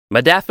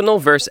Modafinil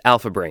versus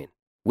Alpha-Brain.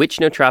 Which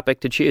nootropic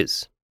to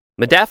choose?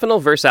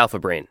 Modafinil versus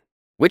Alpha-Brain.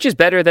 Which is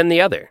better than the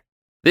other?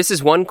 This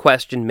is one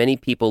question many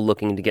people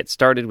looking to get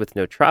started with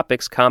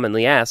nootropics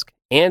commonly ask,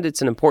 and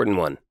it's an important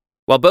one.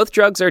 While both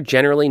drugs are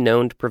generally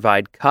known to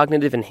provide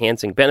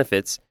cognitive-enhancing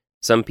benefits,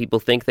 some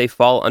people think they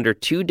fall under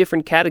two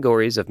different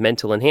categories of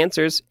mental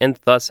enhancers and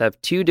thus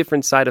have two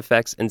different side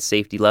effects and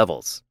safety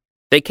levels.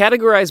 They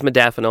categorize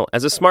modafinil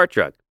as a smart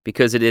drug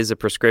because it is a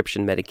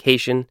prescription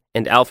medication,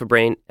 and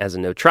Alpha-Brain as a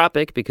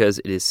nootropic because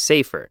it is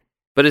safer.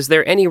 But is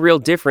there any real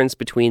difference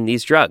between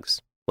these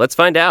drugs? Let's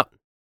find out.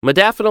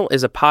 Modafinil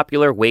is a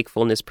popular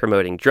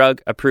wakefulness-promoting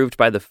drug approved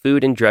by the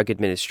Food and Drug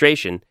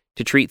Administration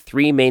to treat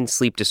three main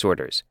sleep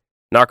disorders: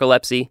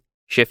 narcolepsy,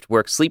 shift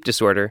work sleep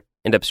disorder,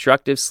 and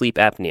obstructive sleep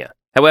apnea.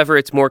 However,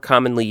 it's more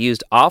commonly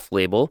used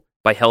off-label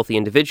by healthy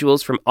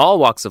individuals from all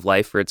walks of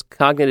life for its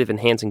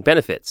cognitive-enhancing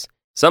benefits,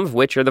 some of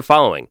which are the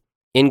following: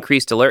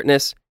 increased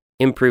alertness,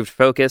 improved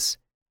focus,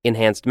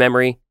 enhanced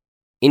memory,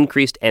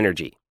 increased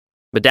energy.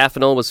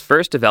 Modafinil was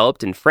first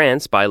developed in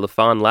France by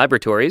Lafon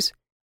Laboratories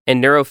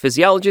and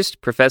neurophysiologist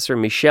Professor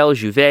Michel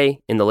Jouvet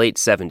in the late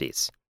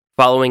 70s.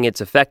 Following its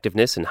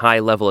effectiveness and high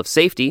level of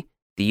safety,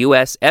 the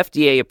U.S.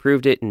 FDA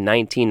approved it in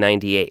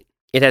 1998.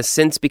 It has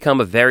since become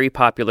a very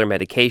popular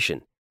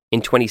medication.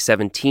 In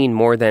 2017,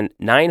 more than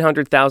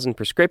 900,000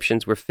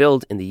 prescriptions were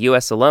filled in the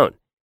U.S. alone,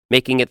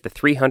 making it the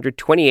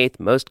 328th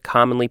most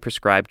commonly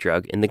prescribed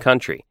drug in the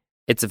country.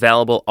 It's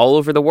available all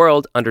over the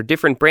world under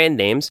different brand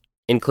names,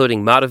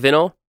 including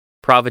Modafinil,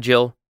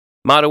 Provigil,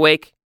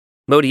 Modawake,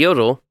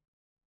 Modiodal,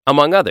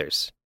 among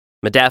others.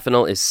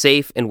 Modafinil is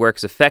safe and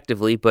works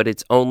effectively, but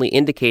it's only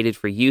indicated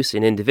for use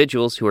in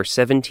individuals who are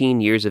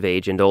 17 years of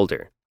age and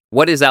older.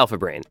 What is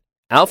Alpha-Brain?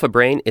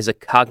 Alpha-Brain is a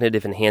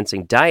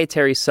cognitive-enhancing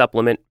dietary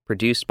supplement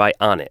produced by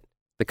Onnit.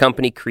 The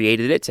company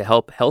created it to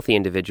help healthy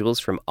individuals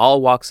from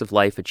all walks of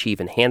life achieve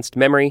enhanced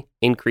memory,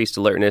 increased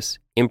alertness,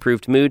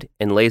 improved mood,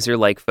 and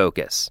laser-like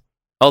focus.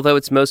 Although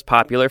it's most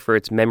popular for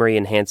its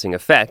memory-enhancing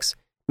effects,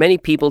 many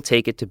people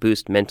take it to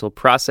boost mental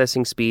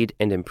processing speed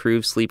and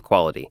improve sleep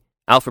quality.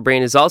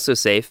 Alpha-Brain is also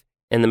safe,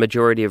 and the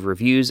majority of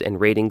reviews and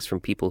ratings from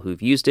people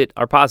who've used it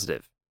are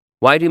positive.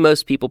 Why do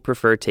most people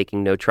prefer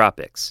taking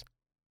nootropics?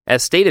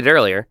 As stated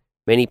earlier,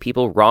 many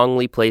people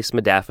wrongly place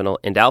modafinil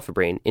and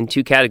Alpha-Brain in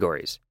two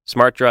categories: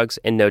 smart drugs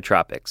and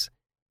nootropics.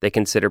 They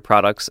consider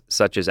products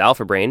such as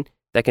Alpha-Brain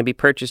that can be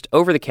purchased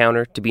over the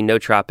counter to be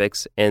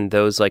nootropics, and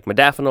those like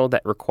modafinil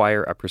that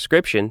require a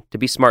prescription to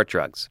be smart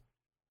drugs.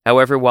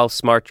 However, while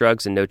smart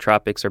drugs and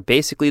nootropics are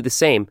basically the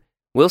same,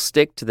 we'll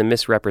stick to the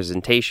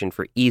misrepresentation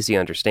for easy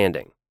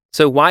understanding.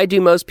 So why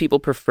do most people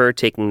prefer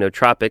taking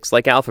nootropics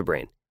like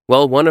Alpha-Brain?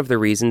 Well, one of the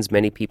reasons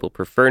many people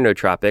prefer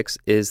nootropics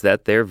is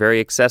that they're very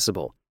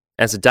accessible.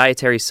 As a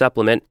dietary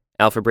supplement,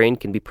 Alpha-Brain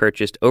can be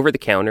purchased over the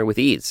counter with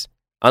ease,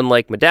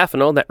 unlike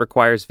modafinil that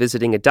requires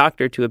visiting a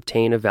doctor to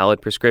obtain a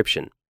valid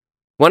prescription.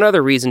 One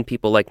other reason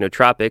people like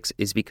nootropics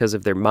is because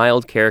of their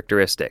mild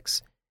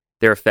characteristics.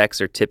 Their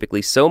effects are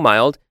typically so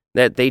mild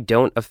that they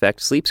don't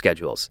affect sleep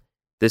schedules.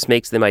 This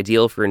makes them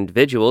ideal for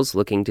individuals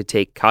looking to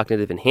take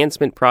cognitive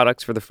enhancement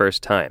products for the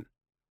first time.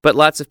 But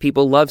lots of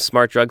people love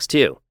smart drugs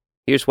too.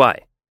 Here's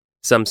why.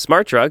 Some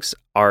smart drugs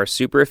are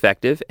super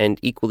effective and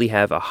equally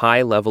have a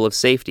high level of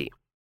safety.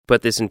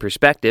 Put this in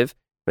perspective,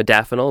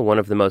 modafinil, one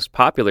of the most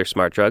popular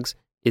smart drugs,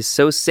 is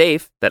so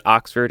safe that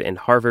Oxford and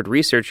Harvard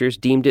researchers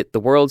deemed it the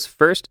world's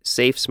first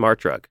safe smart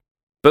drug.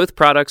 Both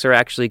products are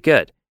actually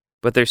good,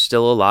 but there's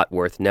still a lot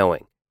worth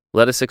knowing.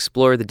 Let us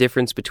explore the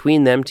difference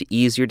between them to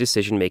ease your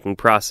decision-making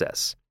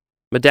process.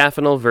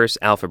 Modafinil versus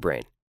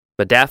Alpha-Brain.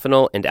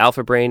 Modafinil and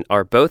Alpha-Brain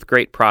are both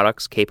great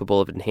products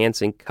capable of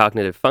enhancing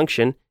cognitive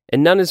function,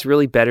 and none is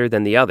really better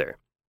than the other.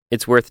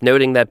 It's worth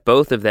noting that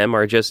both of them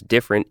are just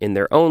different in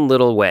their own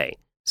little way,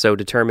 so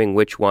determining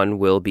which one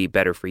will be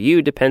better for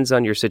you depends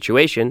on your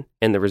situation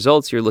and the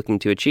results you're looking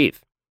to achieve.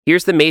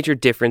 Here's the major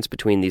difference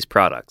between these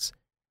products.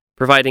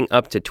 Providing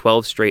up to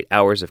 12 straight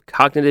hours of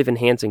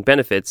cognitive-enhancing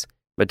benefits,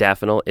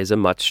 modafinil is a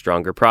much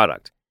stronger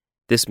product.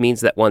 This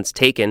means that once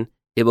taken,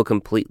 it will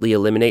completely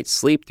eliminate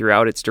sleep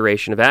throughout its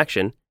duration of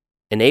action,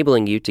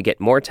 enabling you to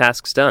get more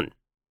tasks done.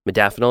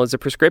 Modafinil is a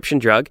prescription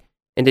drug,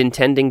 and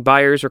intending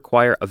buyers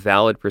require a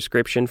valid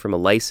prescription from a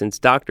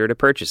licensed doctor to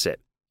purchase it.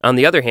 On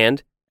the other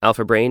hand,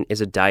 Alpha-Brain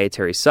is a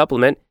dietary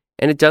supplement,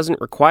 and it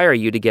doesn't require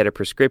you to get a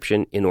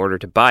prescription in order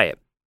to buy it.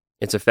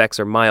 Its effects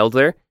are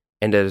milder,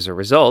 and as a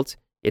result,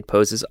 it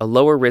poses a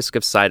lower risk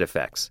of side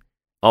effects.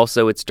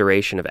 Also, its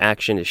duration of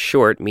action is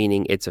short,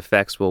 meaning its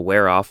effects will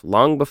wear off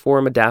long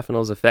before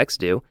modafinil's effects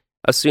do,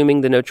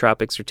 assuming the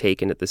nootropics are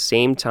taken at the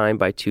same time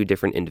by two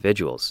different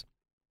individuals.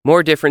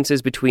 More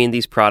differences between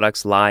these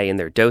products lie in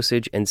their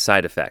dosage and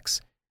side effects.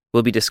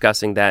 We'll be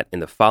discussing that in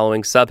the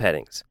following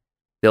subheadings.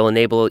 They'll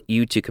enable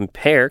you to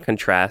compare,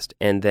 contrast,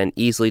 and then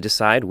easily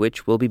decide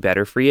which will be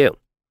better for you.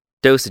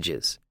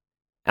 Dosages.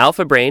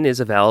 Alpha-Brain is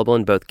available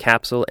in both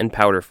capsule and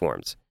powder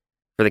forms.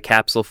 For the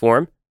capsule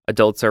form,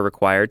 adults are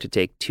required to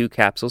take 2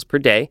 capsules per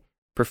day,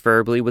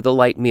 preferably with a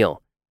light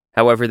meal.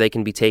 However, they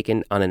can be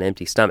taken on an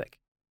empty stomach.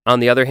 On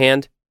the other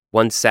hand,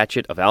 1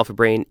 sachet of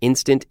Alpha-Brain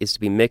Instant is to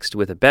be mixed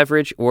with a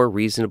beverage or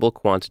reasonable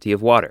quantity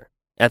of water.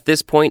 At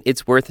this point,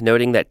 it's worth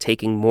noting that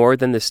taking more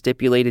than the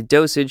stipulated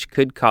dosage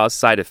could cause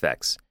side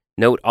effects.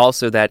 Note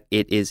also that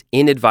it is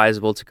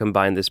inadvisable to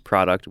combine this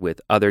product with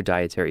other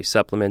dietary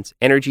supplements,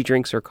 energy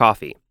drinks, or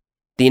coffee.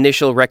 The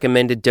initial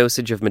recommended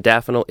dosage of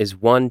modafinil is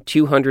 1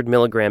 200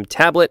 milligram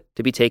tablet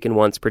to be taken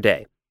once per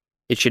day.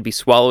 It should be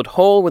swallowed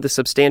whole with a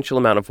substantial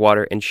amount of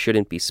water and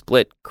shouldn't be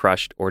split,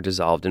 crushed, or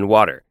dissolved in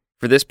water.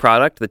 For this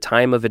product, the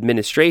time of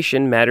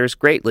administration matters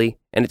greatly,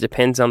 and it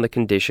depends on the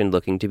condition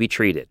looking to be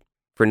treated.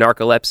 For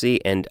narcolepsy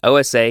and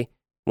OSA,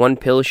 1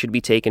 pill should be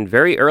taken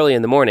very early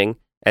in the morning,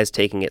 as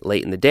taking it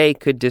late in the day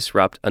could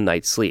disrupt a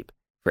night's sleep.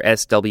 For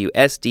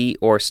SWSD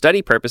or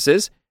study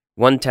purposes,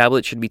 1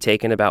 tablet should be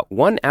taken about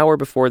 1 hour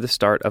before the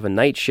start of a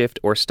night shift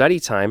or study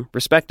time,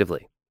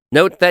 respectively.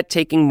 Note that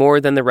taking more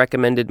than the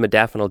recommended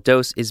modafinil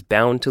dose is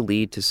bound to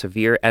lead to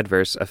severe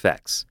adverse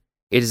effects.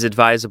 It is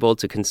advisable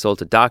to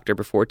consult a doctor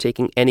before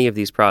taking any of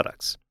these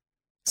products.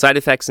 Side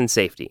effects and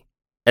safety.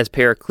 As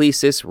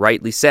Periclesis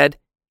rightly said,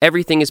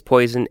 everything is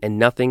poison and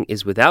nothing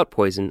is without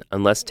poison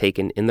unless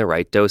taken in the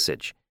right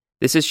dosage.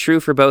 This is true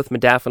for both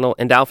modafinil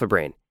and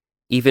Alpha-Brain.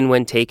 Even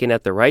when taken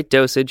at the right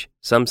dosage,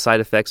 some side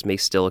effects may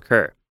still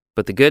occur.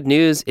 But the good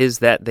news is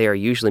that they are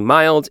usually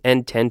mild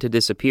and tend to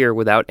disappear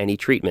without any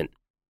treatment.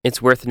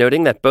 It's worth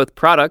noting that both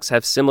products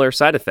have similar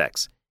side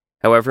effects.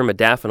 However,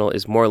 modafinil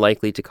is more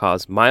likely to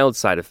cause mild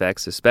side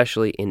effects,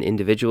 especially in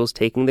individuals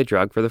taking the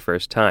drug for the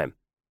first time.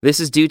 This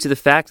is due to the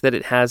fact that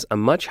it has a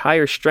much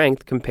higher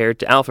strength compared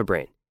to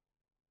Alpha-Brain.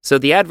 So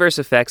the adverse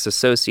effects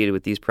associated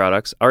with these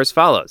products are as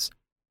follows: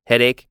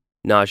 headache,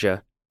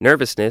 nausea,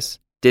 nervousness,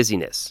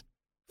 dizziness.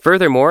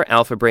 Furthermore,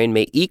 Alpha-Brain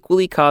may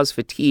equally cause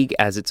fatigue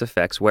as its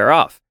effects wear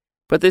off.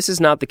 But this is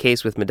not the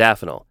case with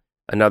modafinil,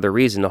 another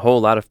reason a whole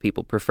lot of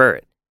people prefer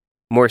it.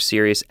 More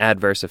serious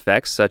adverse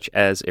effects, such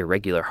as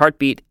irregular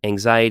heartbeat,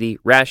 anxiety,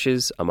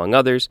 rashes, among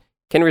others,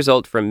 can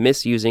result from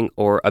misusing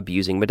or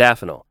abusing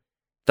modafinil.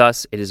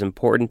 Thus, it is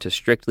important to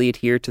strictly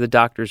adhere to the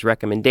doctor's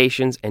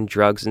recommendations and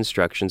drugs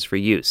instructions for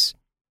use.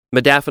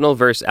 Modafinil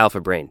versus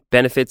Alpha-Brain,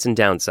 benefits and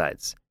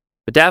downsides.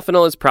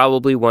 Modafinil is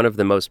probably one of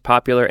the most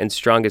popular and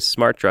strongest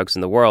smart drugs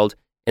in the world,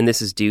 and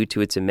this is due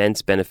to its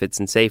immense benefits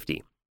and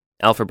safety.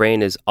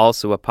 Alpha-Brain is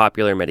also a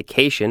popular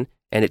medication,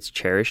 and it's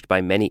cherished by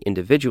many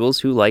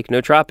individuals who like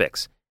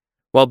nootropics.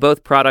 While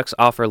both products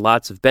offer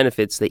lots of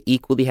benefits, they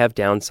equally have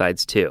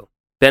downsides too.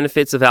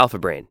 Benefits of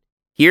Alpha-Brain.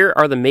 Here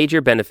are the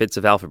major benefits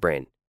of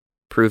Alpha-Brain.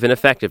 Proven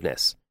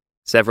effectiveness.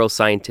 Several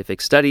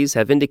scientific studies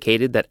have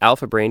indicated that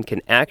Alpha-Brain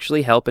can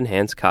actually help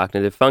enhance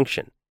cognitive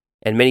function,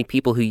 and many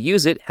people who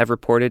use it have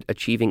reported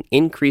achieving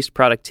increased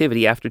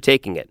productivity after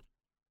taking it.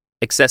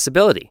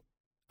 Accessibility.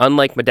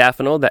 Unlike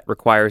modafinil that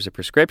requires a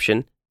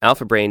prescription,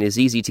 Alpha-Brain is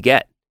easy to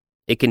get.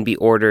 It can be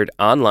ordered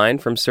online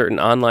from certain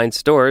online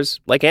stores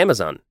like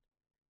Amazon.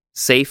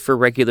 Safe for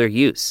regular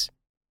use.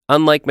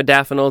 Unlike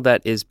modafinil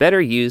that is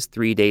better used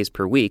 3 days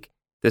per week,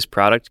 this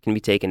product can be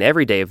taken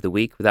every day of the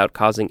week without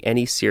causing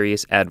any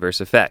serious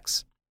adverse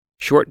effects.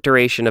 Short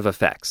duration of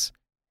effects.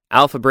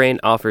 Alpha-Brain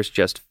offers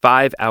just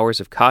 5 hours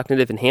of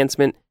cognitive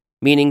enhancement,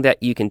 meaning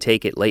that you can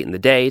take it late in the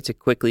day to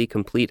quickly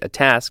complete a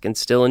task and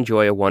still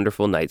enjoy a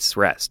wonderful night's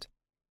rest.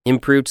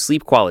 Improved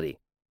sleep quality.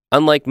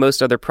 Unlike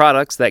most other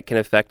products that can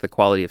affect the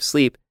quality of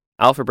sleep,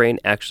 Alpha-Brain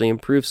actually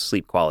improves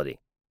sleep quality.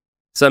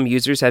 Some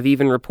users have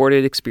even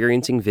reported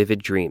experiencing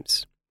vivid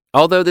dreams.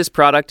 Although this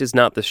product is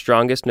not the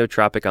strongest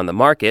nootropic on the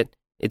market,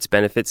 its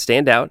benefits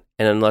stand out,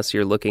 and unless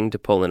you're looking to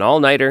pull an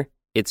all-nighter,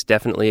 it's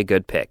definitely a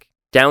good pick.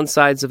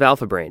 Downsides of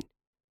Alpha-Brain.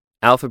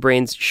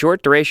 Alpha-Brain's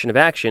short duration of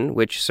action,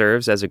 which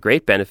serves as a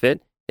great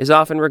benefit, is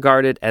often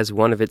regarded as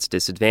one of its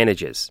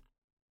disadvantages.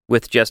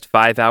 With just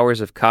 5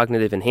 hours of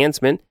cognitive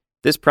enhancement,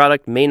 this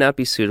product may not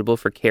be suitable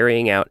for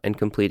carrying out and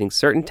completing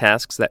certain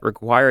tasks that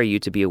require you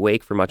to be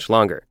awake for much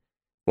longer.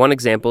 One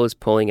example is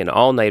pulling an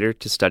all-nighter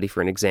to study for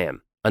an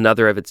exam.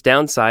 Another of its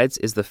downsides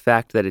is the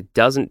fact that it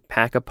doesn't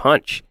pack a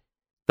punch.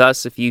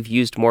 Thus, if you've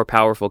used more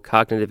powerful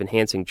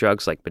cognitive-enhancing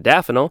drugs like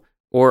modafinil,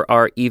 or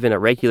are even a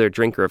regular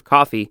drinker of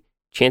coffee,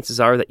 chances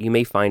are that you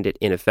may find it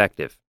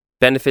ineffective.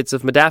 Benefits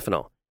of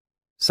modafinil.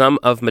 Some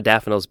of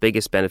modafinil's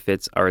biggest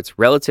benefits are its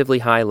relatively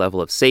high level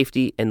of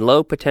safety and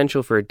low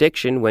potential for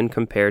addiction when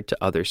compared to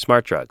other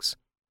smart drugs.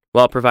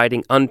 While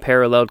providing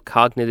unparalleled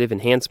cognitive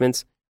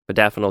enhancements,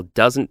 modafinil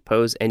doesn't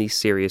pose any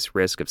serious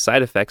risk of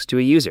side effects to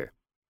a user.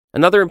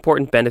 Another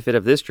important benefit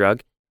of this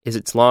drug is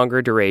its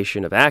longer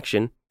duration of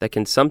action that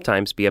can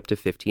sometimes be up to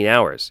 15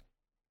 hours.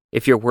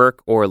 If your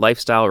work or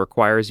lifestyle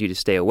requires you to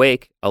stay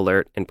awake,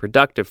 alert, and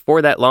productive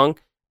for that long,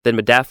 then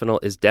modafinil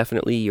is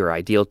definitely your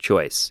ideal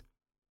choice.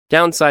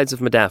 Downsides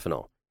of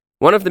modafinil.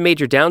 One of the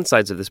major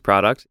downsides of this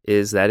product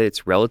is that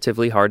it's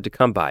relatively hard to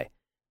come by.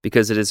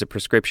 Because it is a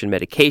prescription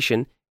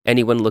medication,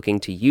 anyone looking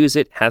to use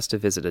it has to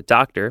visit a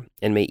doctor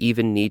and may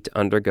even need to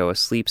undergo a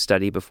sleep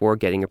study before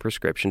getting a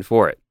prescription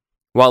for it.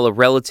 While a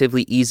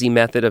relatively easy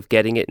method of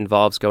getting it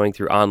involves going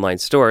through online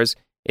stores,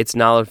 it's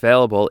not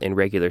available in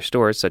regular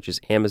stores such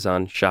as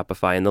Amazon,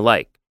 Shopify, and the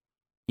like.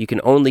 You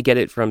can only get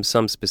it from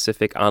some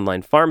specific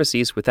online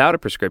pharmacies without a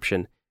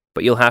prescription,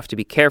 but you'll have to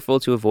be careful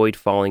to avoid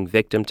falling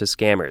victim to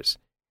scammers.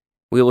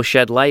 We will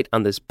shed light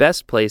on the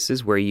best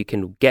places where you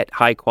can get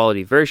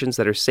high-quality versions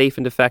that are safe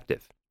and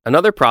effective.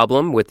 Another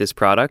problem with this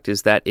product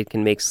is that it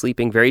can make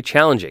sleeping very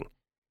challenging.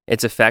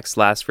 Its effects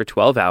last for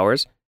 12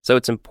 hours, so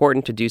it's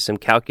important to do some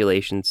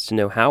calculations to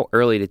know how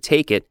early to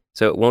take it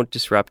so it won't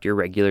disrupt your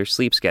regular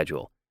sleep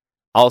schedule.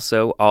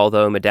 Also,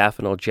 although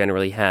modafinil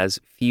generally has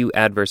few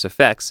adverse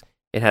effects,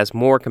 it has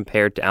more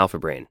compared to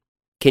Alphabrain.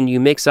 Can you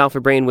mix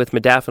Alphabrain with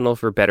modafinil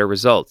for better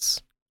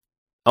results?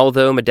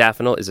 Although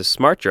modafinil is a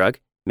smart drug,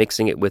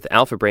 mixing it with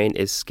Alphabrain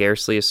is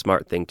scarcely a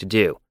smart thing to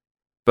do.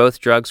 Both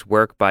drugs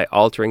work by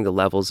altering the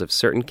levels of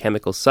certain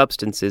chemical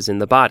substances in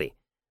the body.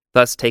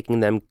 Thus, taking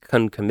them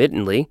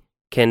concomitantly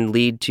can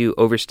lead to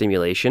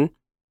overstimulation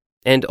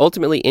and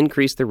ultimately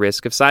increase the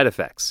risk of side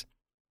effects.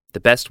 The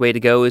best way to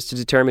go is to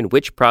determine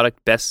which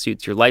product best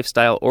suits your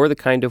lifestyle or the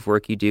kind of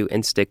work you do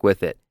and stick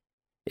with it.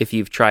 If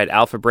you've tried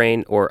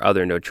Alphabrain or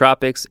other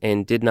nootropics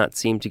and did not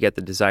seem to get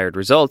the desired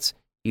results,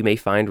 you may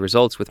find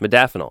results with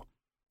modafinil.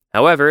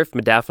 However, if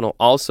modafinil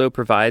also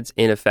provides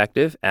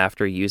ineffective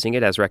after using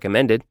it as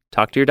recommended,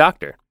 talk to your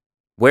doctor.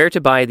 Where to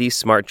buy these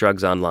smart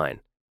drugs online?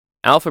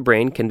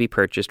 Alphabrain can be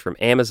purchased from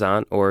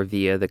Amazon or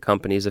via the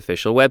company's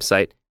official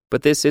website,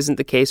 but this isn't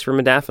the case for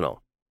modafinil.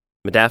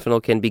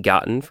 Modafinil can be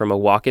gotten from a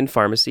walk-in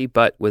pharmacy,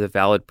 but with a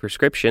valid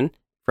prescription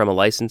from a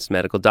licensed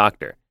medical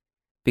doctor.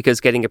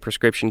 Because getting a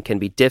prescription can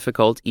be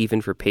difficult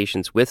even for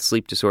patients with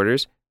sleep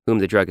disorders, whom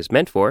the drug is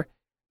meant for,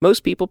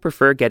 most people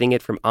prefer getting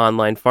it from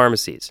online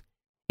pharmacies.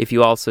 If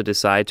you also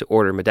decide to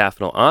order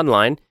modafinil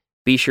online,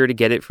 be sure to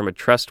get it from a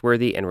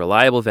trustworthy and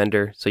reliable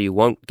vendor so you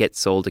won't get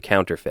sold a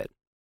counterfeit.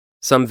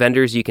 Some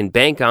vendors you can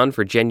bank on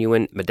for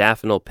genuine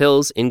modafinil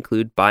pills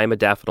include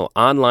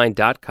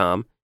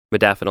buymodafinilonline.com,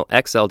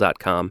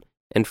 modafinilxl.com,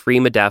 and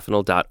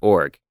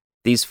freemodafinil.org.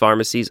 These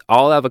pharmacies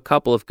all have a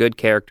couple of good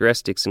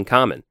characteristics in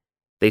common.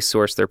 They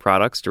source their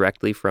products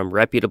directly from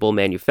reputable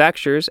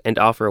manufacturers and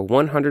offer a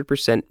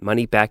 100%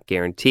 money-back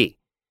guarantee.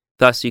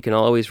 Thus, you can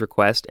always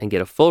request and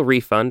get a full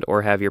refund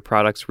or have your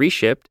products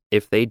reshipped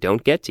if they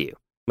don't get to you.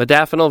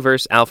 Modafinil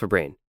versus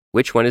Alphabrain.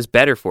 Which one is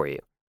better for you?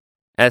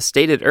 As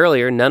stated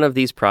earlier, none of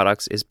these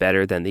products is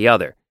better than the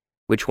other.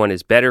 Which one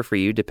is better for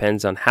you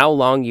depends on how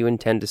long you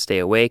intend to stay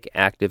awake,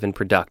 active, and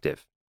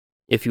productive.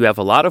 If you have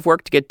a lot of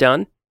work to get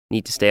done,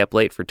 need to stay up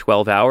late for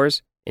 12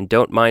 hours, and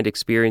don't mind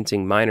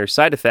experiencing minor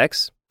side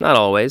effects, not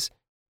always,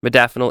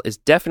 modafinil is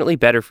definitely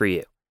better for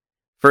you.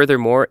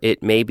 Furthermore,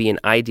 it may be an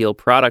ideal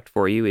product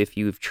for you if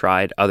you've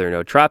tried other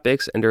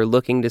nootropics and are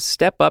looking to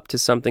step up to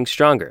something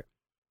stronger.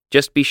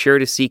 Just be sure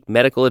to seek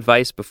medical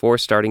advice before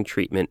starting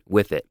treatment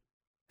with it.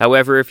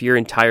 However, if you're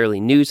entirely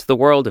new to the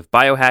world of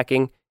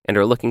biohacking and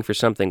are looking for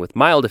something with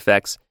mild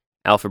effects,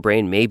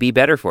 Alphabrain may be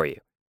better for you.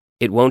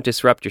 It won't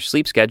disrupt your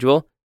sleep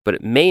schedule, but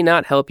it may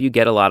not help you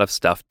get a lot of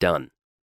stuff done.